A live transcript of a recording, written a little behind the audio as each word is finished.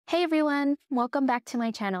Hey everyone, welcome back to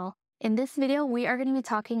my channel. In this video, we are going to be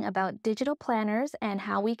talking about digital planners and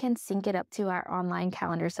how we can sync it up to our online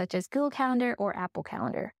calendar, such as Google Calendar or Apple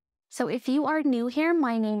Calendar. So if you are new here,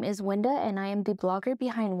 my name is Winda and I am the blogger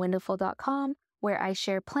behind windowful.com, where I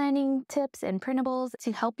share planning tips and printables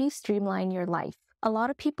to help you streamline your life. A lot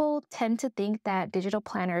of people tend to think that digital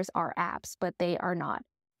planners are apps, but they are not.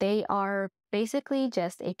 They are basically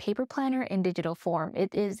just a paper planner in digital form.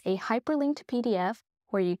 It is a hyperlinked PDF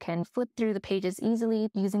where you can flip through the pages easily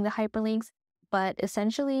using the hyperlinks, but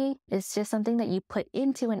essentially it's just something that you put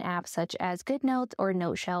into an app such as GoodNotes or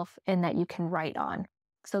Noteshelf and that you can write on.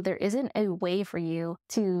 So there isn't a way for you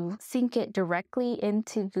to sync it directly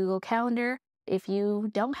into Google Calendar. If you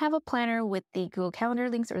don't have a planner with the Google Calendar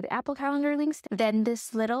links or the Apple Calendar links, then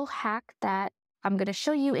this little hack that I'm going to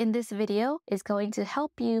show you in this video is going to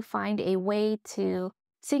help you find a way to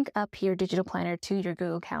sync up your digital planner to your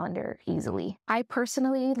Google Calendar easily. I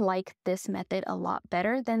personally like this method a lot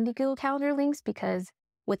better than the Google Calendar links because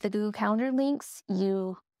with the Google Calendar links,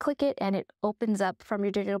 you click it and it opens up from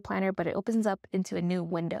your digital planner, but it opens up into a new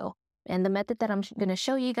window. And the method that I'm going to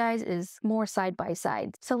show you guys is more side by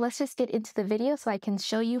side. So let's just get into the video so I can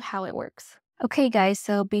show you how it works. Okay guys,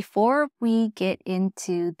 so before we get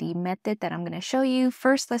into the method that I'm going to show you,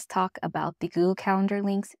 first let's talk about the Google Calendar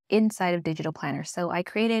links inside of Digital Planner. So I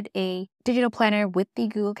created a digital planner with the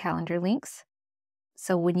Google Calendar links.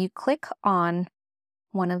 So when you click on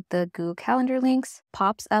one of the Google Calendar links,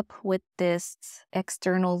 pops up with this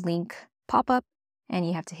external link pop-up, and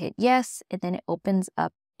you have to hit yes, and then it opens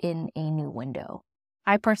up in a new window.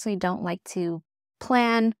 I personally don't like to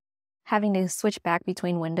plan having to switch back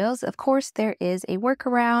between windows. Of course, there is a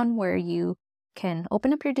workaround where you can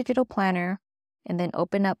open up your digital planner and then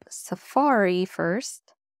open up Safari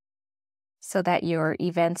first so that your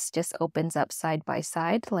events just opens up side by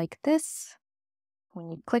side like this. When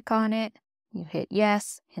you click on it, you hit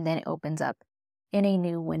yes, and then it opens up in a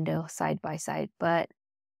new window side by side. But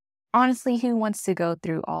honestly, who wants to go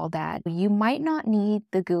through all that? You might not need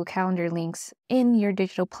the Google Calendar links in your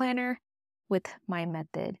digital planner with my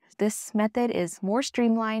method. This method is more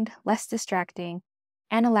streamlined, less distracting,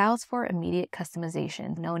 and allows for immediate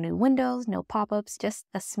customization. No new windows, no pop-ups, just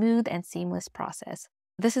a smooth and seamless process.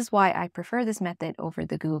 This is why I prefer this method over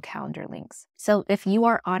the Google Calendar links. So if you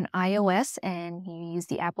are on iOS and you use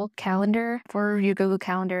the Apple Calendar for your Google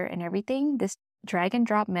Calendar and everything, this drag and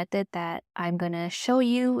drop method that I'm going to show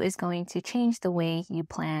you is going to change the way you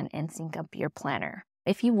plan and sync up your planner.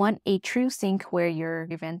 If you want a true sync where your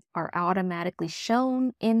events are automatically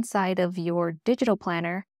shown inside of your digital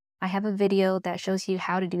planner, I have a video that shows you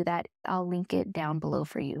how to do that. I'll link it down below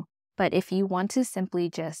for you. But if you want to simply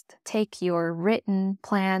just take your written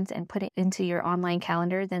plans and put it into your online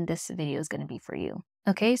calendar, then this video is going to be for you.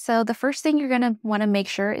 Okay, so the first thing you're going to want to make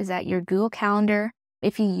sure is that your Google Calendar,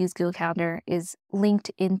 if you use Google Calendar, is linked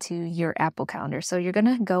into your Apple Calendar. So you're going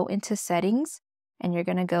to go into settings and you're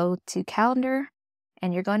going to go to calendar,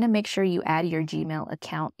 and you're going to make sure you add your Gmail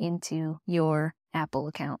account into your Apple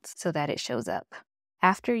account so that it shows up.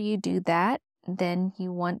 After you do that, then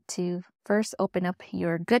you want to first open up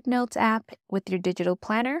your GoodNotes app with your digital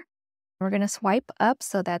planner. We're going to swipe up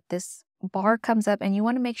so that this bar comes up, and you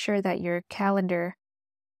want to make sure that your calendar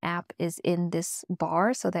app is in this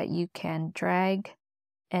bar so that you can drag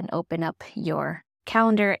and open up your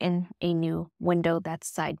calendar in a new window that's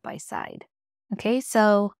side by side. Okay,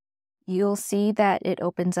 so you'll see that it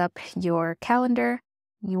opens up your calendar.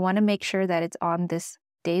 You want to make sure that it's on this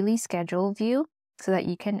daily schedule view so that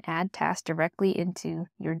you can add tasks directly into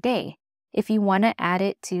your day. If you want to add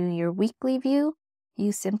it to your weekly view,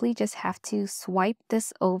 you simply just have to swipe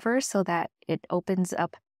this over so that it opens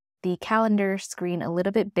up the calendar screen a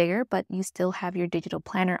little bit bigger, but you still have your digital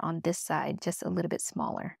planner on this side, just a little bit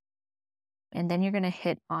smaller. And then you're going to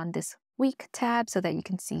hit on this week tab so that you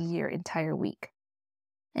can see your entire week.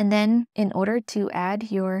 And then in order to add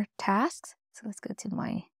your tasks, so let's go to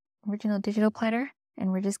my original digital planner, and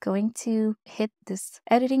we're just going to hit this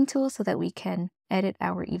editing tool so that we can edit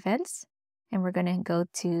our events. And we're going to go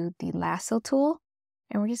to the lasso tool,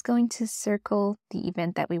 and we're just going to circle the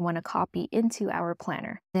event that we want to copy into our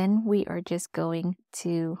planner. Then we are just going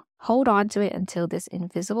to hold on to it until this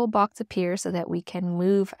invisible box appears so that we can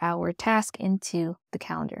move our task into the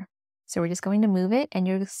calendar. So we're just going to move it, and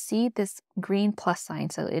you'll see this green plus sign.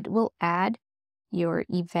 So it will add your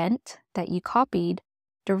event that you copied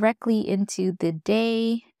directly into the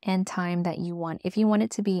day and time that you want. If you want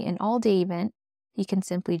it to be an all-day event, you can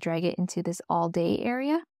simply drag it into this all-day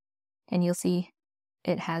area, and you'll see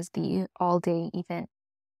it has the all-day event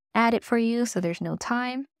added for you, so there's no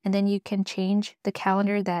time. And then you can change the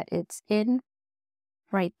calendar that it's in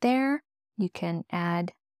right there. You can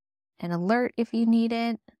add an alert if you need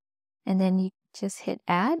it. And then you just hit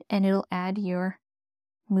add and it'll add your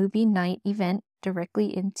movie night event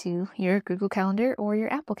directly into your Google Calendar or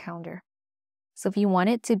your Apple Calendar. So if you want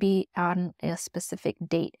it to be on a specific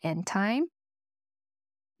date and time,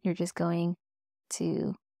 you're just going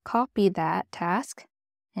to copy that task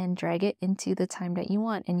and drag it into the time that you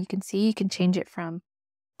want. And you can see you can change it from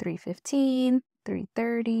 3:15,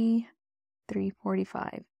 3:30,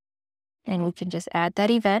 3:45. And we can just add that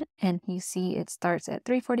event, and you see it starts at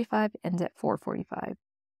 3:45, ends at 4:45.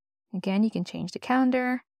 Again, you can change the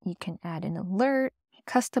calendar, you can add an alert,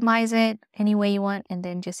 customize it any way you want, and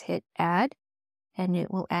then just hit add, and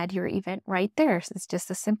it will add your event right there. So it's just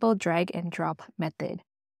a simple drag and drop method.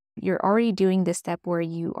 You're already doing this step where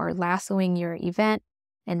you are lassoing your event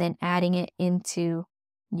and then adding it into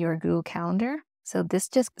your Google Calendar. So this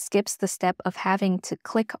just skips the step of having to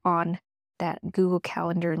click on that Google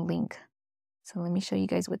Calendar link. So let me show you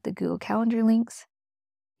guys with the Google Calendar links.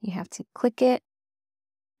 You have to click it,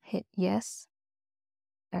 hit yes.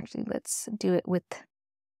 Actually, let's do it with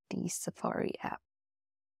the Safari app.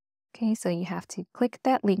 Okay, so you have to click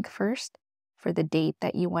that link first for the date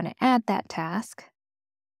that you want to add that task.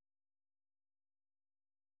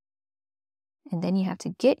 And then you have to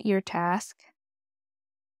get your task,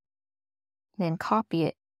 then copy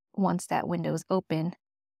it once that window is open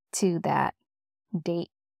to that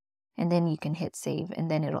date. And then you can hit save and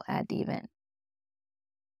then it'll add the event.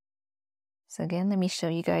 So again, let me show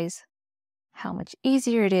you guys how much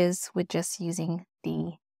easier it is with just using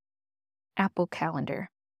the Apple Calendar.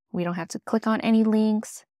 We don't have to click on any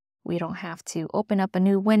links. We don't have to open up a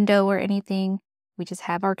new window or anything. We just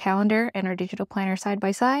have our calendar and our digital planner side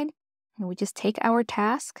by side. And we just take our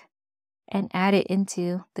task and add it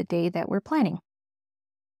into the day that we're planning.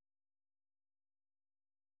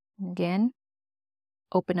 Again,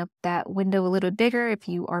 open up that window a little bigger if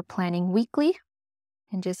you are planning weekly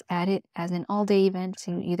and just add it as an all-day event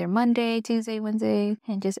to either Monday, Tuesday, Wednesday,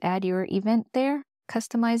 and just add your event there.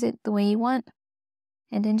 Customize it the way you want,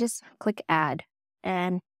 and then just click add.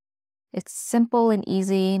 And it's simple and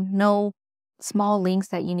easy. No small links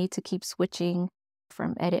that you need to keep switching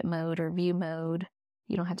from edit mode or view mode.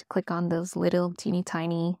 You don't have to click on those little teeny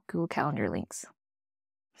tiny Google Calendar links.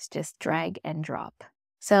 It's just drag and drop.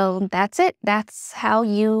 So that's it. That's how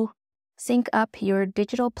you sync up your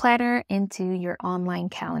digital planner into your online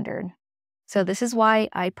calendar. So this is why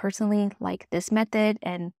I personally like this method,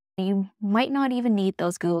 and you might not even need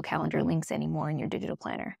those Google Calendar links anymore in your digital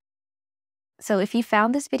planner. So if you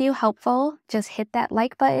found this video helpful, just hit that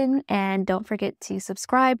like button and don't forget to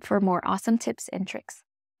subscribe for more awesome tips and tricks.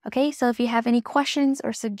 Okay, so if you have any questions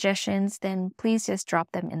or suggestions, then please just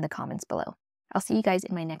drop them in the comments below. I'll see you guys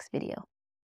in my next video.